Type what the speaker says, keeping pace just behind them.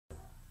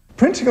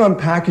Printing on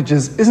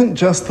packages isn't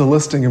just the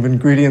listing of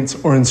ingredients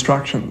or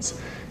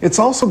instructions. It's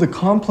also the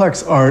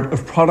complex art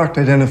of product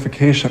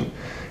identification,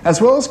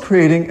 as well as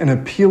creating an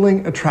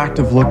appealing,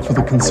 attractive look for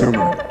the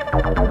consumer.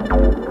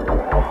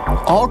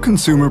 All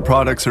consumer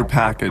products are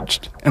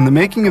packaged, and the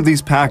making of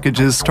these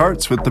packages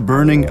starts with the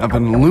burning of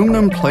an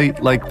aluminum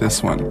plate like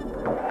this one.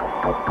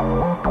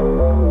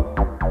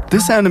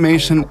 This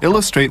animation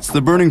illustrates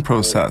the burning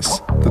process,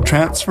 the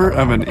transfer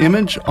of an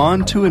image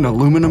onto an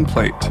aluminum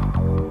plate.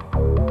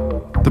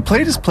 The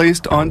plate is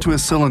placed onto a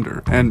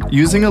cylinder, and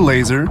using a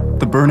laser,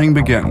 the burning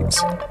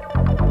begins.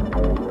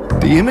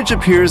 The image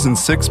appears in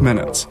 6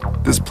 minutes.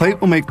 This plate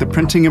will make the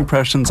printing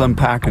impressions on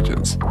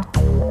packages.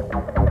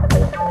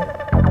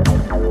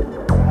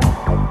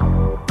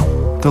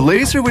 The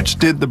laser which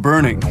did the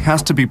burning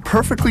has to be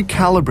perfectly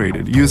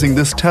calibrated using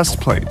this test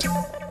plate.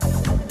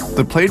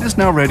 The plate is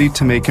now ready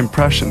to make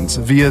impressions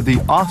via the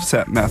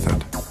offset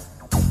method.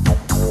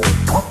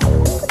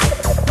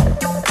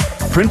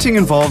 Printing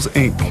involves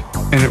ink,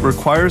 and it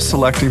requires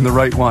selecting the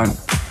right one.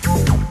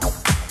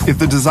 If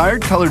the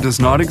desired color does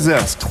not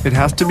exist, it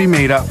has to be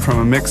made up from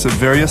a mix of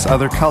various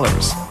other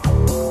colors.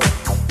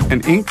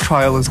 An ink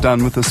trial is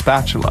done with a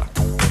spatula.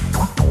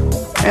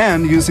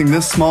 And using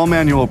this small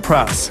manual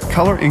press,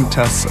 color ink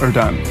tests are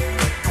done.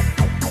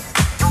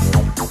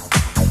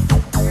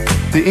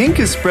 The ink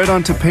is spread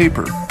onto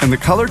paper, and the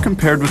color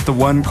compared with the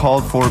one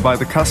called for by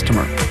the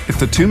customer. If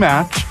the two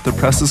match, the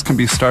presses can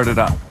be started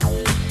up.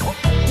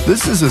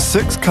 This is a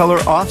 6-color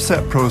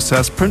offset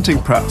process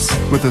printing press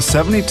with a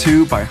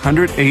 72 by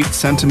 108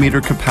 centimeter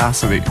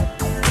capacity.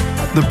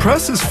 The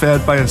press is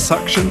fed by a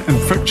suction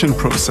and friction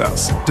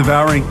process,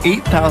 devouring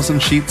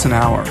 8,000 sheets an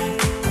hour.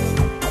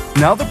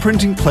 Now the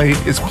printing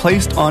plate is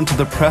placed onto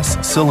the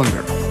press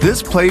cylinder.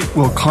 This plate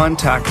will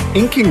contact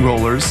inking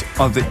rollers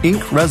of the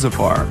ink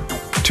reservoir.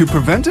 To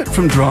prevent it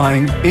from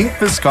drying, ink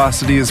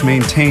viscosity is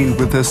maintained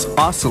with this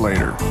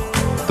oscillator.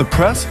 The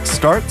press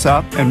starts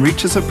up and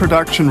reaches a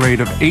production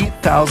rate of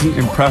 8,000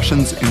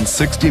 impressions in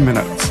 60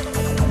 minutes.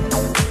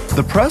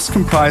 The press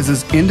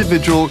comprises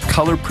individual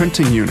color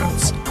printing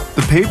units.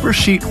 The paper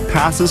sheet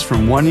passes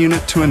from one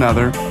unit to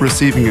another,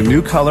 receiving a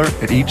new color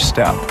at each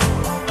step.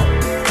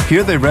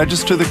 Here they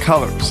register the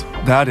colors,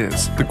 that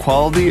is, the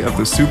quality of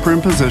the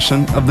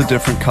superimposition of the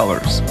different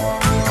colors.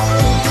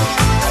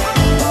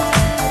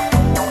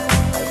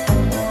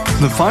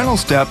 The final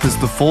step is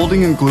the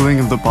folding and gluing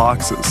of the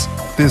boxes.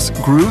 This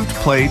grooved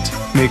plate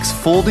makes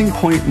folding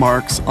point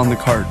marks on the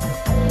carton.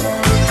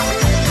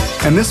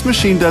 And this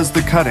machine does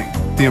the cutting,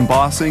 the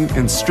embossing,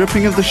 and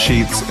stripping of the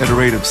sheets at a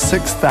rate of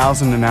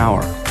 6,000 an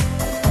hour.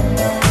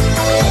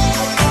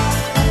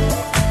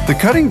 The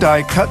cutting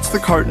die cuts the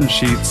carton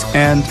sheets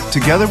and,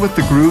 together with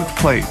the grooved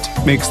plate,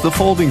 makes the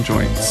folding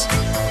joints.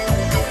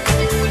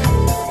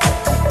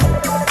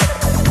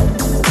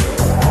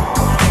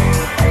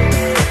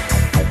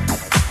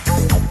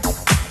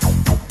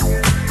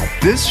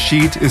 This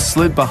sheet is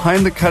slid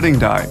behind the cutting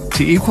die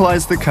to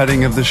equalize the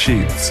cutting of the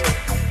sheets.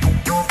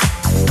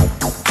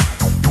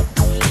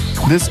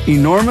 This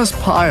enormous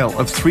pile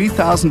of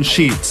 3,000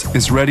 sheets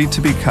is ready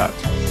to be cut.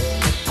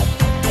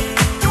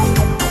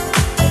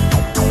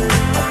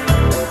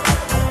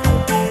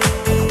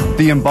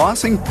 The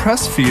embossing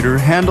press feeder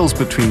handles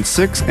between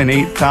 6,000 and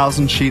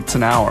 8,000 sheets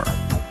an hour.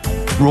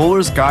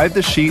 Rollers guide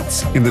the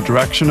sheets in the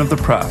direction of the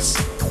press.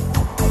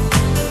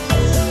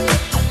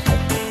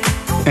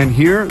 And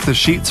here, the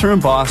sheets are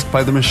embossed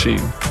by the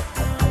machine.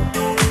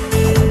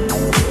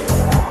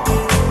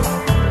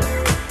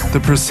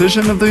 The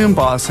precision of the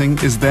embossing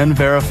is then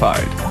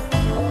verified.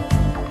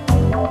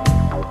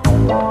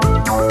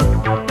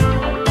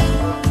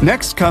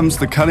 Next comes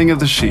the cutting of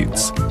the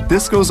sheets.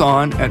 This goes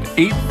on at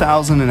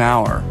 8,000 an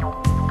hour.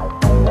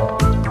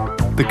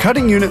 The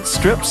cutting unit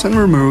strips and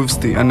removes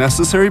the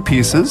unnecessary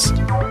pieces,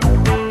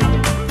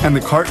 and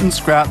the carton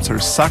scraps are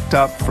sucked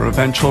up for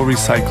eventual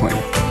recycling.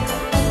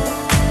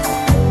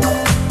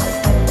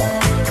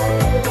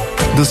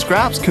 The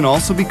scraps can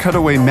also be cut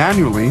away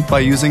manually by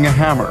using a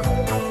hammer.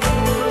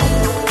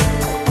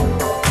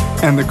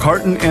 And the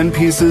carton end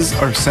pieces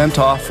are sent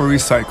off for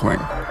recycling.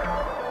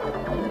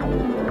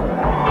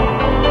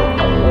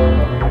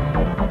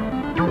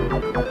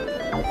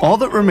 All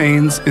that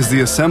remains is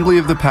the assembly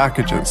of the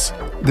packages.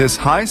 This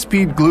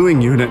high-speed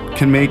gluing unit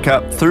can make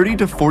up 30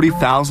 to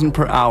 40,000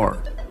 per hour.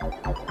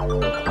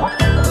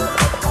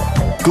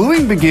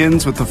 Gluing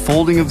begins with the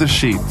folding of the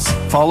sheets,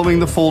 following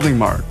the folding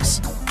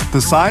marks. The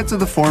sides of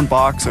the formed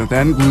box are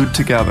then glued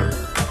together.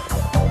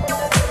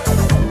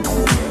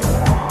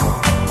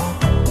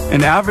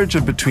 An average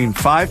of between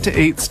 5 to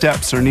 8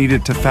 steps are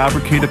needed to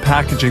fabricate a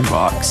packaging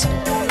box.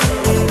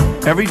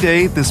 Every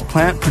day, this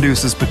plant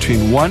produces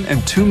between 1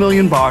 and 2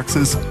 million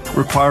boxes,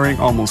 requiring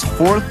almost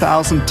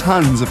 4,000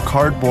 tons of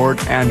cardboard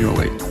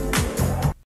annually.